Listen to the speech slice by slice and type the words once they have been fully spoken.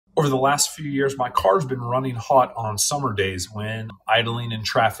Over the last few years, my car's been running hot on summer days when idling in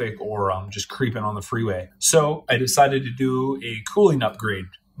traffic or just creeping on the freeway. So I decided to do a cooling upgrade.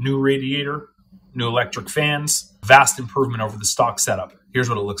 New radiator, new electric fans, vast improvement over the stock setup. Here's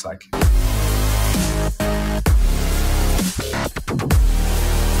what it looks like.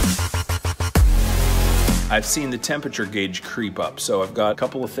 I've seen the temperature gauge creep up, so I've got a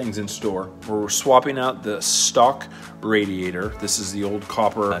couple of things in store. We're swapping out the stock radiator. This is the old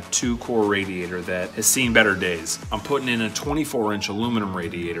copper 2-core radiator that has seen better days. I'm putting in a 24-inch aluminum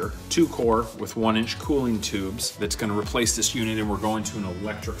radiator, 2-core with 1-inch cooling tubes that's gonna replace this unit, and we're going to an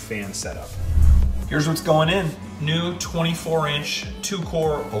electric fan setup. Here's what's going in. New 24-inch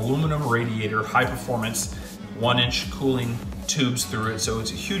 2-core aluminum radiator, high performance, 1-inch cooling tubes through it, so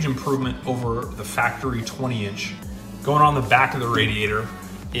it's a huge improvement over the factory 20-inch. Going on the back of the radiator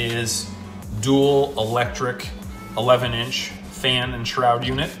is dual electric 11-inch fan and shroud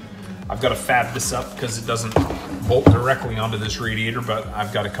unit. I've got to fab this up because it doesn't bolt directly onto this radiator, but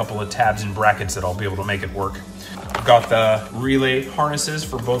I've got a couple of tabs and brackets that I'll be able to make it work. I've got the relay harnesses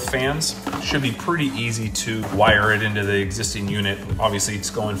for both fans. Should be pretty easy to wire it into the existing unit. Obviously it's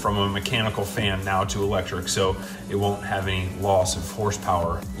going from a mechanical fan now to electric, so it won't have any loss of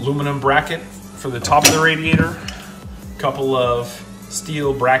horsepower. Aluminum bracket for the top of the radiator. Couple of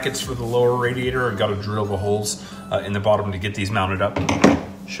steel brackets for the lower radiator. I've got to drill the holes in the bottom to get these mounted up.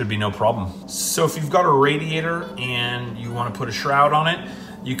 Should be no problem. So if you've got a radiator and you want to put a shroud on it,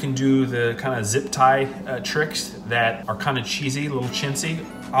 you can do the kind of zip tie tricks that are kind of cheesy, a little chintzy.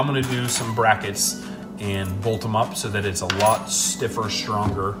 I'm gonna do some brackets and bolt them up so that it's a lot stiffer,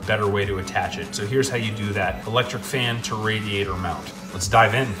 stronger, better way to attach it. So here's how you do that. Electric fan to radiator mount. Let's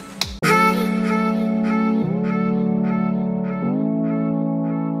dive in.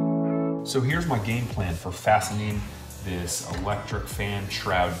 So here's my game plan for fastening this electric fan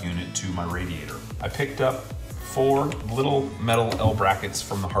shroud unit to my radiator. I picked up 4 little metal L brackets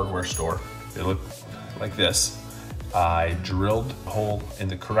from the hardware store. They look like this. I drilled a hole in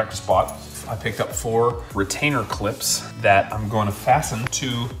the correct spot. I picked up 4 retainer clips that I'm going to fasten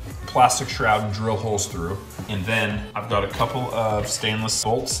to plastic shroud and drill holes through. And then I've got a couple of stainless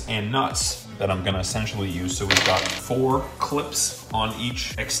bolts and nuts that I'm gonna essentially use. So we've got 4 clips on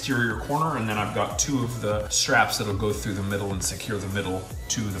each exterior corner, and then I've got 2 of the straps that'll go through the middle and secure the middle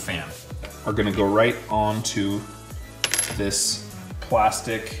to the fan. Are gonna go right onto this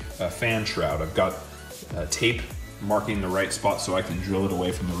plastic fan shroud. I've got tape marking the right spot so I can drill it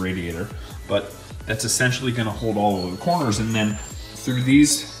away from the radiator, but that's essentially gonna hold all of the corners. And then through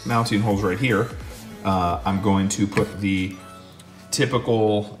these mounting holes right here, I'm going to put the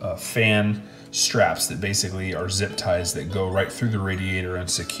typical fan straps that basically are zip ties that go right through the radiator and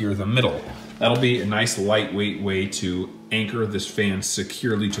secure the middle. That'll be a nice lightweight way to anchor this fan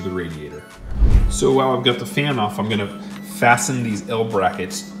securely to the radiator. So while I've got the fan off, I'm gonna fasten these L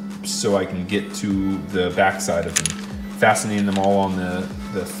brackets so I can get to the back side of them, fastening them all on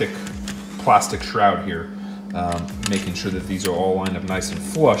the thick plastic shroud here, making sure that these are all lined up nice and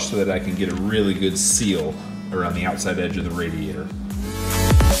flush so that I can get a really good seal around the outside edge of the radiator.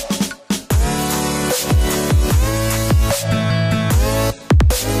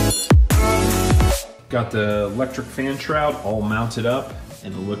 Got the electric fan shroud all mounted up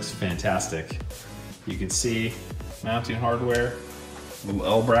and it looks fantastic. You can see mounting hardware, little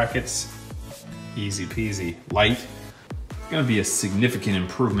L brackets, easy peasy. Light, gonna be a significant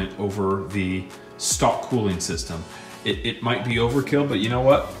improvement over the stock cooling system. It might be overkill, but you know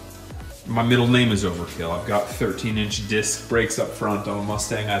what? My middle name is overkill. I've got 13-inch disc brakes up front on a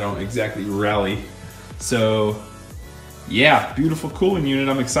Mustang. I don't exactly rally. So yeah, beautiful cooling unit.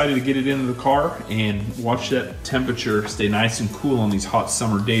 I'm excited to get it into the car and watch that temperature stay nice and cool on these hot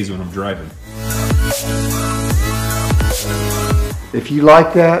summer days when I'm driving. If you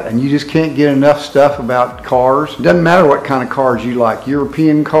like that and you just can't get enough stuff about cars, it doesn't matter what kind of cars you like,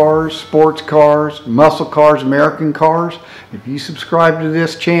 European cars, sports cars, muscle cars, American cars, if you subscribe to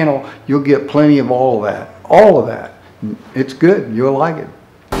this channel, you'll get plenty of all of that. All of that. It's good. You'll like it.